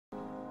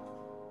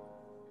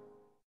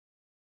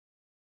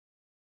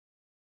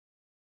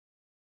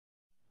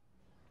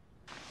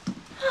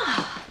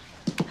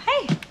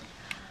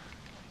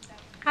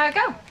How'd it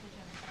go?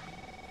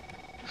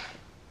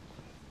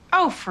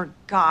 Oh, for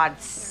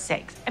God's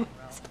sakes.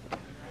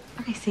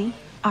 Okay, see?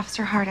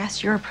 Officer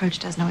Hard-ass, your approach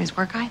doesn't always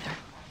work either.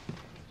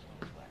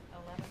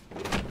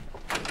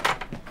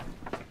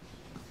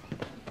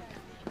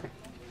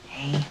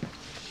 Hey,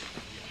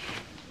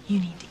 you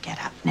need to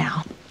get up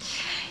now.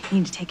 You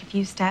need to take a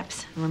few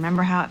steps and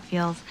remember how it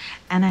feels.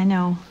 And I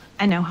know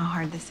how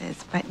hard this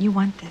is, but you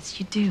want this,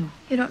 you do.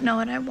 You don't know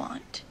what I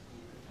want.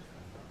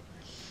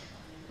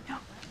 No,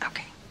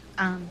 okay.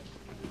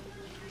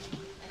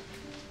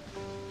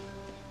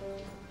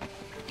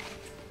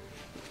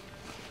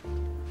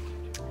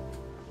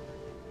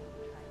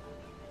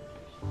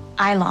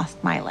 I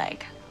lost my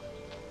leg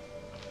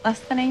less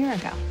than a year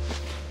ago.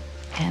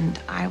 And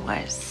I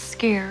was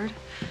scared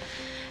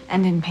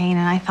and in pain,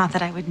 and I thought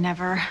that I would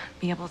never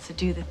be able to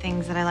do the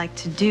things that I like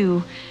to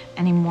do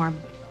anymore,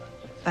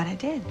 but I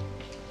did.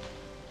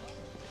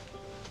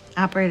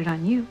 I operated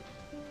on you.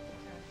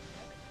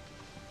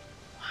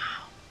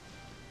 Wow.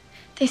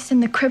 They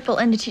send the cripple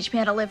in to teach me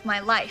how to live my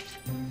life.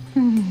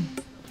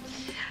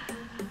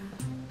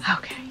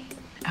 Okay.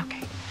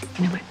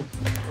 You know what?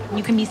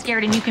 You can be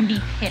scared and you can be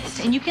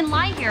pissed and you can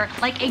lie here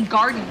like a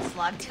garden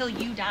slug till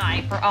you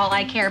die for all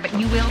I care, but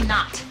you will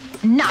not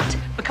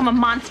become a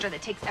monster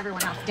that takes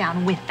everyone else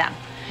down with them.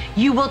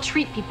 You will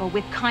treat people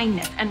with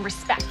kindness and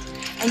respect,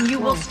 and you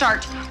will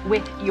start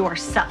with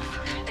yourself.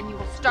 And you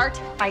will start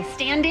by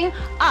standing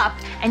up,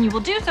 and you will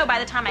do so by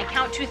the time I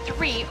count to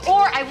 3,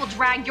 or I will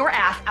drag your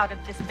ass out of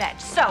this bed.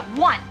 So,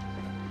 1,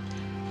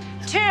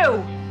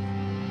 2,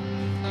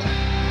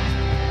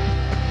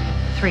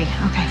 3.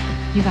 Okay,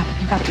 you got it.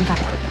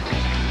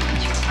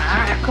 All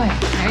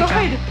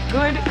right,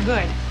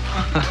 good.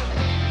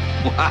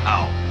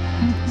 Wow.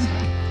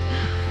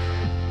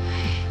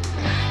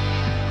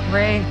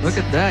 Great. Look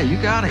at that, you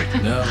got it.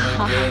 Good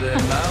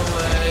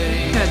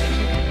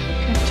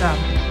job.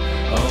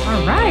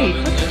 All right,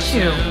 look at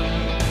you.